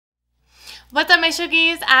What's up, my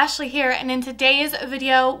sugies? Ashley here, and in today's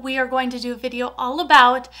video we are going to do a video all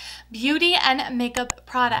about beauty and makeup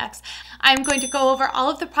products. I'm going to go over all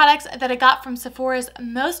of the products that I got from Sephora's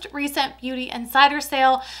most recent Beauty Insider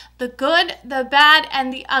sale, the good, the bad,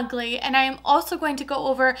 and the ugly, and I am also going to go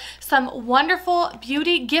over some wonderful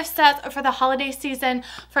beauty gift sets for the holiday season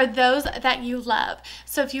for those that you love.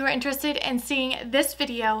 So if you are interested in seeing this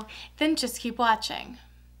video, then just keep watching.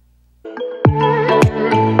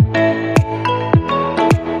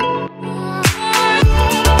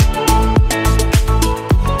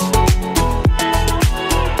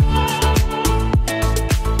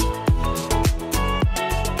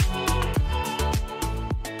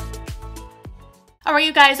 All right,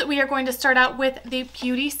 you guys, we are going to start out with the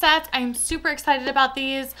beauty sets. I'm super excited about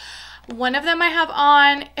these. One of them I have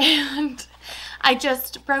on, and I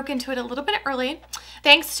just broke into it a little bit early.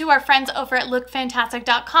 Thanks to our friends over at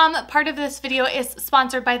Lookfantastic.com. Part of this video is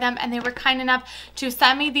sponsored by them, and they were kind enough to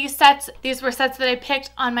send me these sets. These were sets that I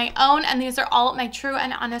picked on my own, and these are all my true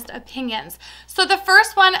and honest opinions. So the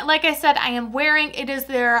first one, like I said, I am wearing. It is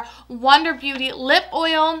their Wonder Beauty Lip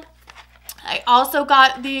Oil. I also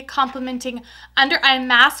got the complimenting under eye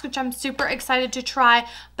mask, which I'm super excited to try,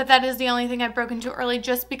 but that is the only thing I've broken too early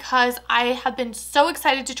just because I have been so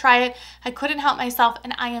excited to try it. I couldn't help myself,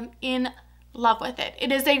 and I am in love with it.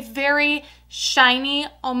 It is a very shiny,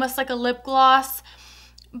 almost like a lip gloss,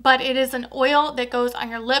 but it is an oil that goes on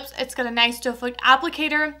your lips. It's got a nice doe foot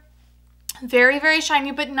applicator. Very, very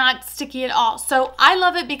shiny, but not sticky at all. So I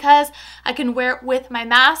love it because I can wear it with my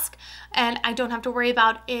mask and I don't have to worry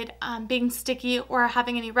about it being sticky or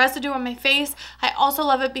having any residue on my face. I also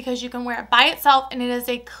love it because you can wear it by itself and it is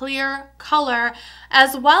a clear color,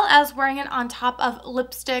 as well as wearing it on top of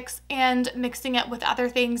lipsticks and mixing it with other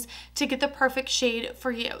things to get the perfect shade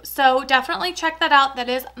for you. So definitely check that out. That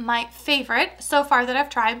is my favorite so far that I've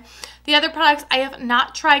tried. The other products I have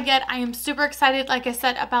not tried yet. I am super excited, like I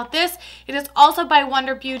said, about this. It is also by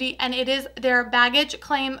Wonder Beauty, and it is their Baggage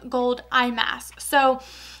Claim Gold Eye Mask. So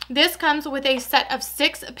this comes with a set of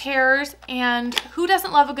 6 pairs, and who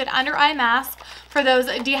doesn't love a good under eye mask for those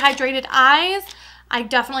dehydrated eyes? I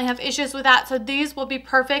definitely have issues with that, so these will be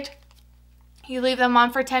perfect. You leave them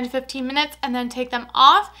on for 10 to 15 minutes and then take them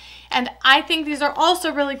off. And I think these are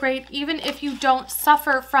also really great even if you don't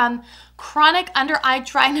suffer from chronic under eye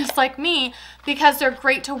dryness like me, because they're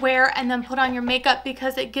great to wear and then put on your makeup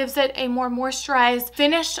because it gives it a more moisturized,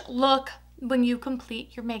 finished look when you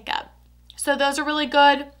complete your makeup. So those are really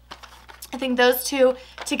good. I think those two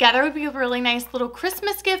together would be a really nice little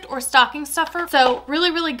Christmas gift or stocking stuffer. So really,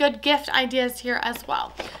 really good gift ideas here as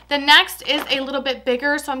well. The next is a little bit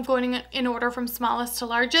bigger, so I'm going in order from smallest to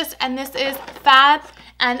largest, and this is Fab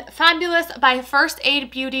and Fabulous by First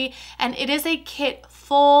Aid Beauty, and it is a kit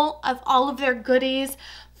full of all of their goodies.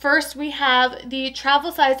 First, we have the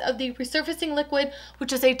travel size of the resurfacing liquid,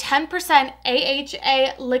 which is a 10%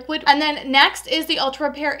 AHA liquid. And then next is the Ultra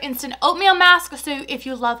Repair Instant Oatmeal Mask. So if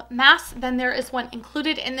you love masks, then there is one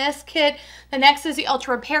included in this kit. The next is the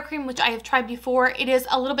Ultra Repair Cream, which I have tried before. It is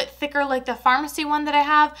a little bit thicker like the pharmacy one that I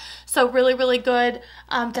have. So really, really good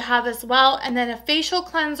to have as well. And then a facial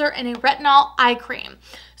cleanser and a retinol eye cream.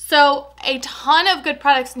 So a ton of good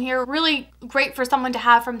products in here, really great for someone to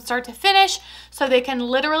have from start to finish, so they can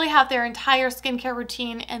literally have their entire skincare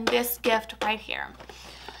routine in this gift right here.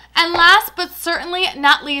 And last but certainly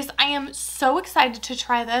not least, I am so excited to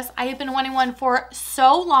try this. I have been wanting one for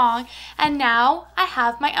so long, and now I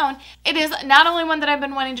have my own. It is not only one that I've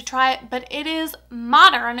been wanting to try, but it is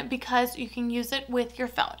modern because you can use it with your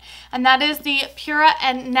phone. And that is the Pura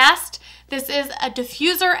and Nest. This is a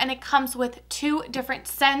diffuser, and it comes with 2 different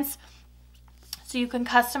scents, so you can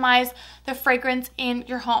customize the fragrance in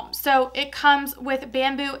your home. So it comes with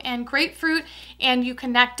bamboo and grapefruit, and you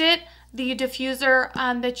connect it. The diffuser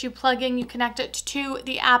that you plug in, you connect it to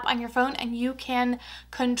the app on your phone, and you can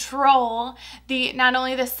control not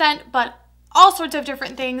only the scent, but all sorts of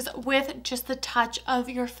different things with just the touch of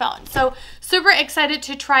your phone. So super excited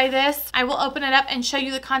to try this. I will open it up and show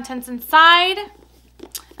you the contents inside,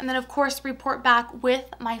 and then of course report back with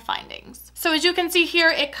my findings. So as you can see here,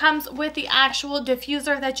 it comes with the actual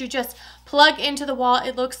diffuser that you just plug into the wall.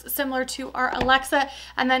 It looks similar to our Alexa.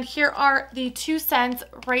 And then here are the 2 scents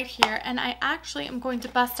right here. And I actually am going to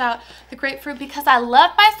bust out the grapefruit because I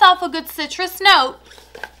love myself a good citrus note.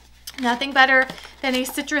 Nothing better than a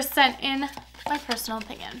citrus scent in my personal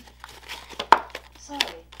opinion. Sorry,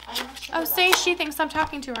 I'm not sure. Oh, say she thinks I'm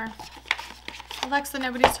talking to her. Alexa,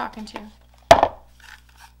 nobody's talking to.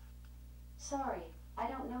 Sorry, I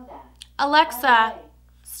don't know that. Alexa,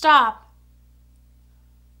 stop.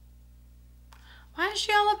 Why is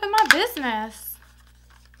she all up in my business?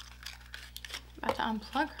 About to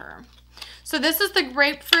unplug her. So this is the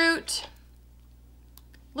grapefruit.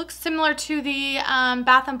 Looks similar to the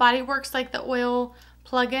Bath and Body Works, like the oil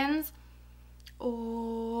plugins.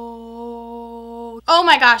 Oh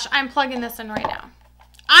my gosh, I'm plugging this in right now.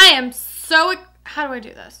 I am so, how do I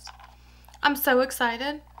do this? I'm so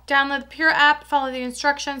excited. Download the Pure app, follow the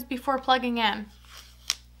instructions before plugging in.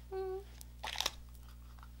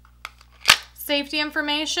 Safety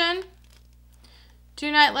information.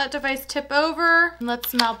 Do not let device tip over. Let's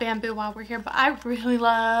smell bamboo while we're here, but I really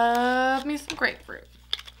love me some grapefruit.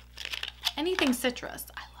 Anything citrus,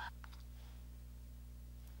 I love.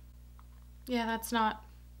 Yeah, that's not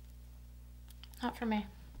for me.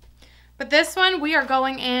 But this one, we are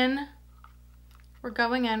going in. We're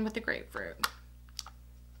going in with the grapefruit.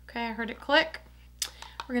 Okay, I heard it click.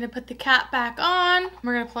 We're gonna put the cap back on.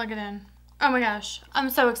 We're gonna plug it in. Oh my gosh, I'm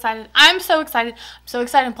so excited. I'm so excited. I'm so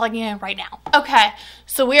excited I'm plugging in right now. Okay,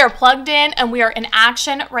 so we are plugged in and we are in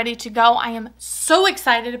action, ready to go. I am so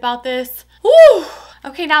excited about this. Woo!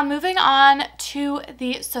 Okay, now moving on to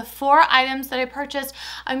the Sephora items that I purchased.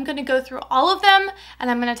 I'm going to go through all of them and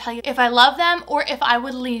I'm going to tell you if I love them or if I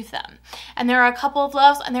would leave them. And there are a couple of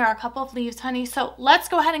loves and there are a couple of leaves, honey. So let's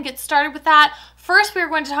go ahead and get started with that. First, we're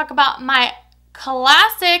going to talk about my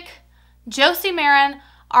classic Josie Maran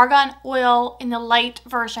Argan Oil in the light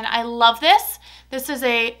version. I love this. This is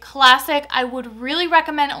a classic. I would really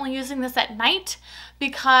recommend only using this at night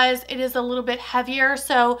because it is a little bit heavier,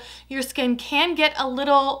 so your skin can get a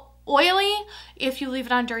little oily if you leave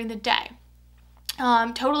it on during the day.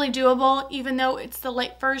 Totally doable, even though it's the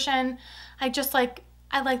light version. I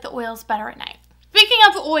like the oils better at night. Speaking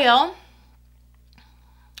of oil,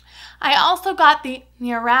 I also got the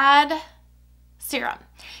Murad serum.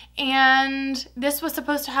 And this was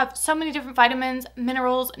supposed to have so many different vitamins,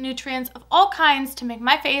 minerals, nutrients of all kinds to make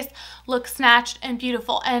my face look snatched and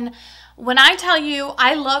beautiful. And when I tell you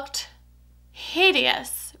I looked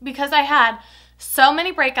hideous because I had so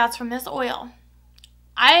many breakouts from this oil,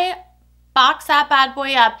 I boxed that bad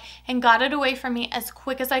boy up and got it away from me as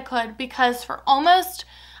quick as I could because for almost,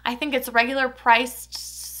 I think it's regular priced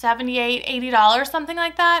 $78, $80, something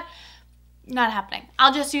like that. Not happening.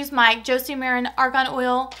 I'll just use my Josie Maran Argan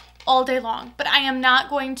Oil all day long, but I am not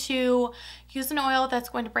going to use an oil that's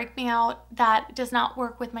going to break me out that does not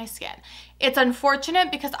work with my skin. It's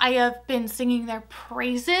unfortunate because I have been singing their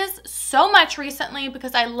praises so much recently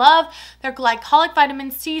because I love their glycolic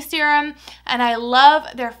vitamin C serum and I love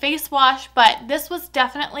their face wash, but this was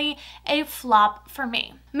definitely a flop for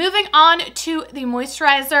me. Moving on to the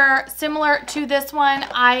moisturizer, similar to this one,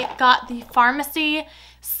 I got the Pharmacy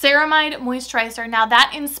Ceramide Moisturizer. Now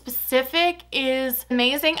that in specific is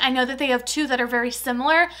amazing. I know that they have two that are very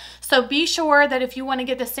similar, so be sure that if you want to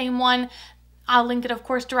get the same one, I'll link it of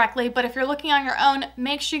course directly, but if you're looking on your own,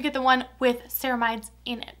 make sure you get the one with ceramides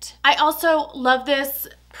in it. I also love this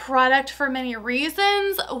product for many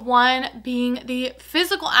reasons, one being the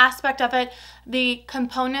physical aspect of it. The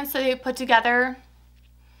components that they put together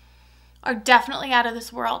are definitely out of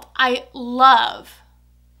this world. I love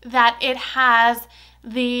that it has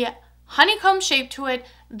the honeycomb shape to it,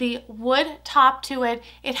 the wood top to it.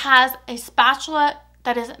 It has a spatula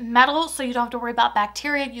that is metal, so you don't have to worry about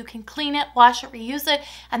bacteria. You can clean it, wash it, reuse it,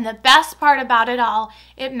 and the best part about it all,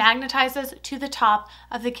 it magnetizes to the top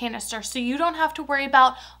of the canister, so you don't have to worry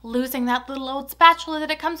about losing that little old spatula that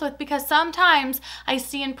it comes with, because sometimes I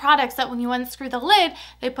see in products that when you unscrew the lid,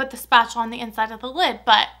 they put the spatula on the inside of the lid,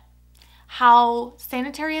 but how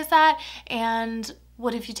sanitary is that? And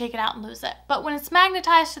what if you take it out and lose it? But when it's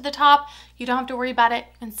magnetized to the top, you don't have to worry about it.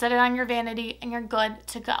 You can set it on your vanity and you're good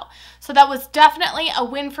to go. So that was definitely a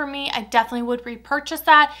win for me. I definitely would repurchase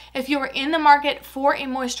that. If you were in the market for a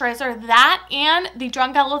moisturizer, that and the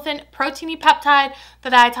Drunk Elephant Proteiny Peptide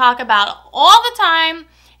that I talk about all the time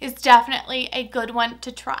is definitely a good one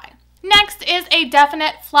to try. Next is a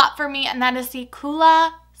definite flop for me, and that is the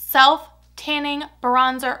Kula Self Tanning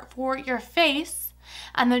Bronzer for your face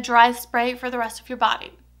and the dry spray for the rest of your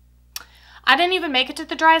body. I didn't even make it to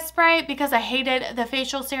the dry spray because I hated the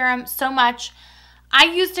facial serum so much. I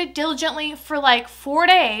used it diligently for like 4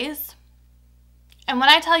 days, and when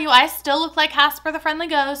I tell you I still look like Casper the Friendly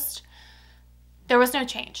Ghost, there was no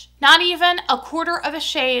change. Not even a quarter of a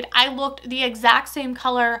shade. I looked the exact same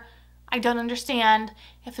color. I don't understand.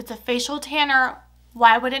 If it's a facial tanner,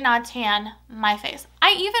 why would it not tan my face?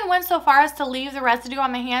 I even went so far as to leave the residue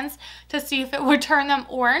on my hands to see if it would turn them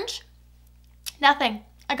orange. Nothing.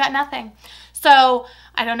 I got nothing. So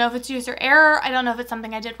I don't know if it's user error. I don't know if it's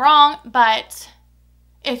something I did wrong, but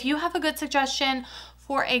if you have a good suggestion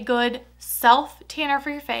for a good self tanner for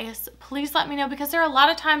your face, please let me know, because there are a lot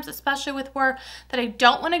of times, especially with work, that I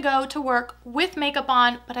don't want to go to work with makeup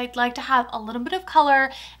on, but I'd like to have a little bit of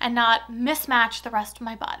color and not mismatch the rest of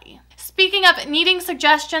my body. Speaking of needing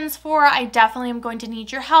suggestions for, I definitely am going to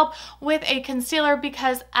need your help with a concealer,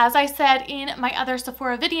 because as I said in my other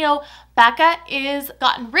Sephora video, Becca is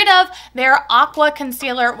gotten rid of their Aqua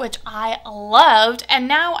concealer, which I loved, and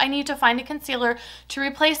now I need to find a concealer to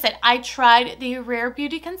replace it. I tried the Rare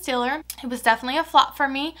Beauty concealer. It was definitely a flop for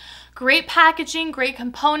me. Great packaging, great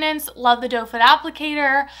components, love the doe foot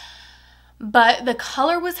applicator, but the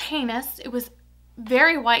color was heinous. It was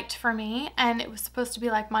very white for me, and it was supposed to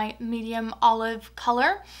be like my medium olive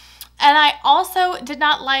color. And I also did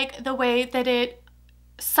not like the way that it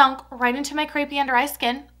sunk right into my crepey under eye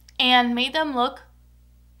skin and made them look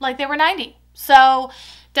like they were 90. So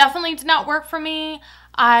definitely did not work for me.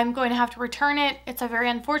 I'm going to have to return it. It's a very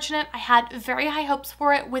unfortunate. I had very high hopes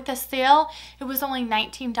for it with the sale. It was only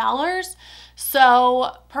 $19.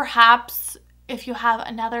 So perhaps if you have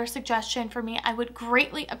another suggestion for me, I would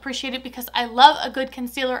greatly appreciate it, because I love a good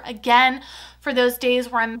concealer. Again, for those days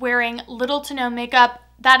where I'm wearing little to no makeup,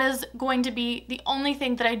 that is going to be the only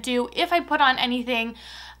thing that I do if I put on anything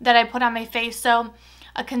that I put on my face. So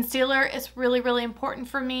a concealer is really, really important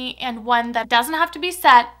for me, and one that doesn't have to be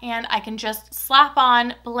set and I can just slap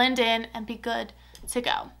on, blend in, and be good to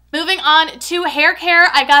go. Moving on to hair care,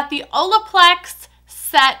 I got the Olaplex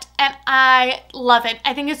set and I love it.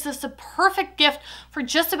 I think it's just a perfect gift for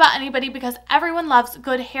just about anybody, because everyone loves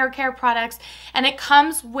good hair care products, and it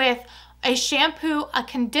comes with a shampoo, a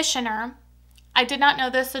conditioner. I did not know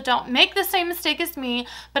this, so don't make the same mistake as me,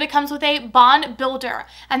 but it comes with a bond builder,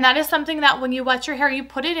 and that is something that when you wet your hair, you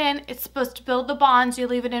put it in. It's supposed to build the bonds. You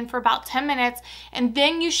leave it in for about 10 minutes, and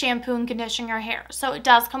then you shampoo and condition your hair. So it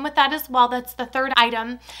does come with that as well. That's the third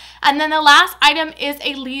item. And then the last item is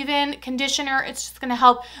a leave-in conditioner. It's just going to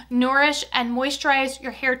help nourish and moisturize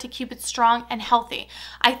your hair to keep it strong and healthy.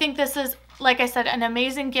 I think this is, like I said, an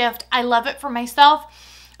amazing gift. I love it for myself.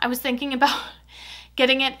 I was thinking about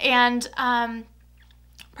getting it and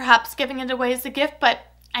perhaps giving it away as a gift, but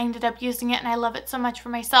I ended up using it and I love it so much for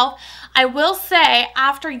myself. I will say,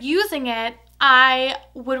 after using it, I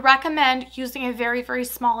would recommend using a very, very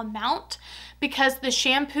small amount, because the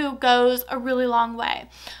shampoo goes a really long way.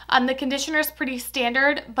 The conditioner is pretty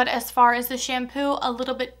standard, but as far as the shampoo, a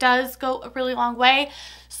little bit does go a really long way.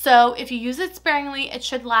 So if you use it sparingly, it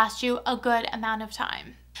should last you a good amount of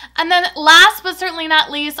time. And then last but certainly not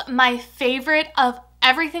least, my favorite of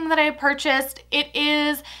everything that I purchased, it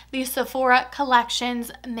is the Sephora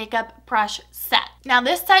Collections makeup brush set. Now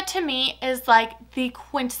this set to me is like the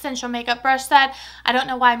quintessential makeup brush set. I don't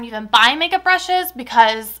know why I'm even buying makeup brushes,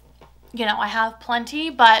 because, you know, I have plenty,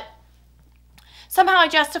 but somehow I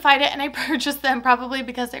justified it and I purchased them, probably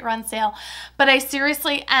because they were on sale. But I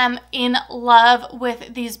seriously am in love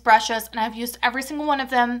with these brushes, and I've used every single one of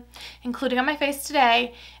them, including on my face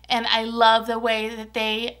today, and I love the way that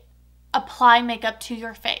they apply makeup to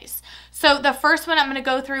your face. So the first one I'm going to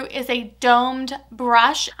go through is a domed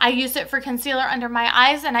brush. I use it for concealer under my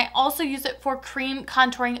eyes, and I also use it for cream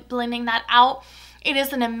contouring, blending that out. It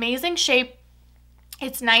is an amazing shape.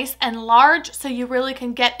 It's nice and large, so you really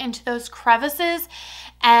can get into those crevices,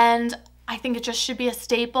 and I think it just should be a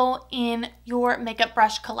staple in your makeup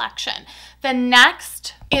brush collection. The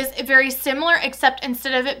next is very similar, except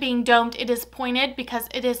instead of it being domed, it is pointed, because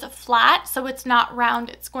it is flat, so it's not round.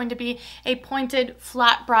 It's going to be a pointed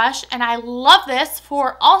flat brush, and I love this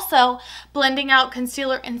for also blending out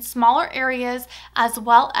concealer in smaller areas, as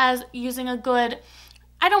well as using a good,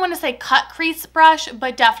 I don't want to say cut crease brush,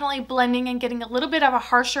 but definitely blending and getting a little bit of a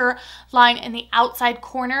harsher line in the outside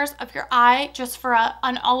corners of your eye, just for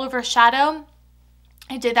an all over shadow.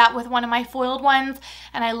 I did that with one of my foiled ones,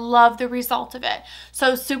 and I love the result of it.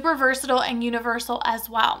 So super versatile and universal as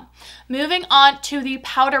well. Moving on to the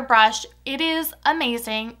powder brush, it is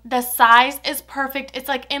amazing. The size is perfect. It's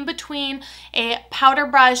like in between a powder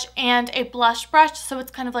brush and a blush brush, so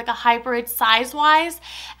it's kind of like a hybrid size-wise,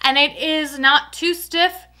 and it is not too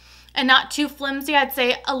stiff and not too flimsy. I'd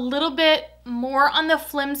say a little bit more on the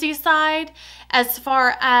flimsy side, as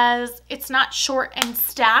far as it's not short and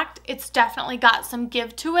stacked. It's definitely got some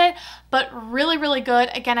give to it, but really, really good.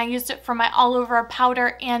 Again, I used it for my all over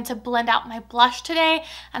powder and to blend out my blush today,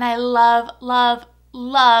 and I love, love,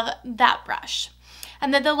 love that brush.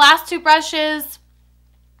 And then the last two brushes,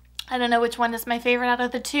 I don't know which one is my favorite out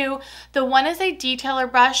of the two. The one is a detailer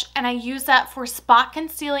brush, and I use that for spot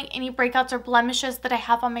concealing any breakouts or blemishes that I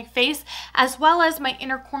have on my face, as well as my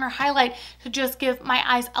inner corner highlight to just give my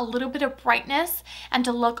eyes a little bit of brightness and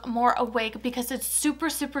to look more awake, because it's super,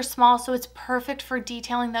 super small, so it's perfect for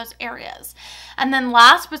detailing those areas. And then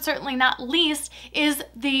last but certainly not least is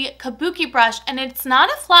the kabuki brush, and it's not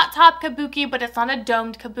a flat top kabuki, but it's not a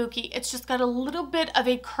domed kabuki. It's just got a little bit of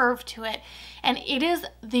a curve to it, and it is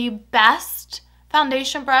the best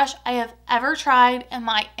foundation brush I have ever tried in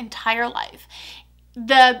my entire life.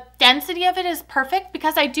 The density of it is perfect,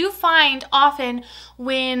 because I do find often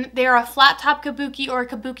when they're a flat top kabuki or a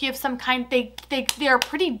kabuki of some kind, they're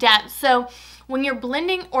pretty dense. So when you're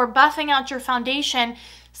blending or buffing out your foundation,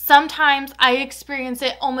 sometimes I experience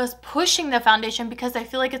it almost pushing the foundation because I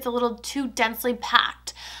feel like it's a little too densely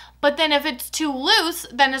packed. But then if it's too loose,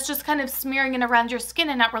 then it's just kind of smearing it around your skin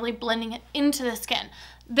and not really blending it into the skin.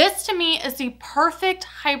 This to me is the perfect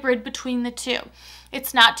hybrid between the two.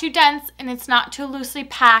 It's not too dense and it's not too loosely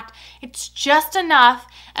packed. It's just enough,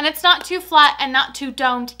 and it's not too flat and not too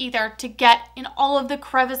domed either to get in all of the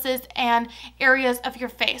crevices and areas of your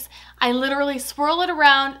face. I literally swirl it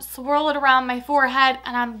around my forehead,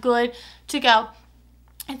 and I'm good to go.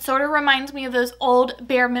 It sort of reminds me of those old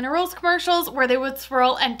Bare Minerals commercials where they would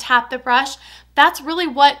swirl and tap the brush. That's really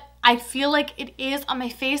what I feel like it is on my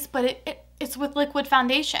face, but it's with liquid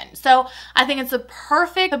foundation. So I think it's a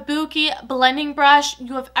perfect kabuki blending brush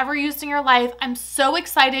you have ever used in your life. I'm so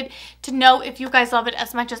excited to know if you guys love it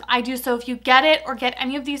as much as I do. So if you get it or get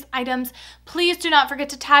any of these items, please do not forget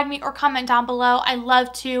to tag me or comment down below. I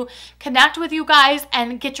love to connect with you guys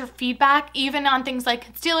and get your feedback, even on things like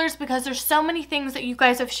concealers, because there's so many things that you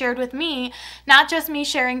guys have shared with me, not just me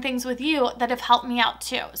sharing things with you, that have helped me out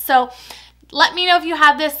too. So let me know if you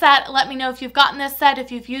have this set. Let me know if you've gotten this set,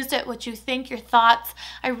 if you've used it, what you think, your thoughts.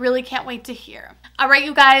 I really can't wait to hear. All right,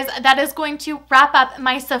 you guys, that is going to wrap up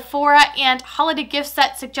my Sephora and holiday gift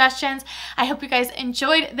set suggestions. I hope you guys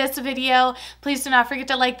enjoyed this video. Please do not forget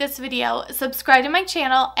to like this video, subscribe to my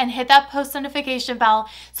channel, and hit that post notification bell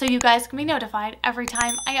so you guys can be notified every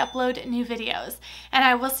time I upload new videos. And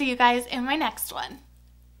I will see you guys in my next one.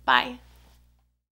 Bye.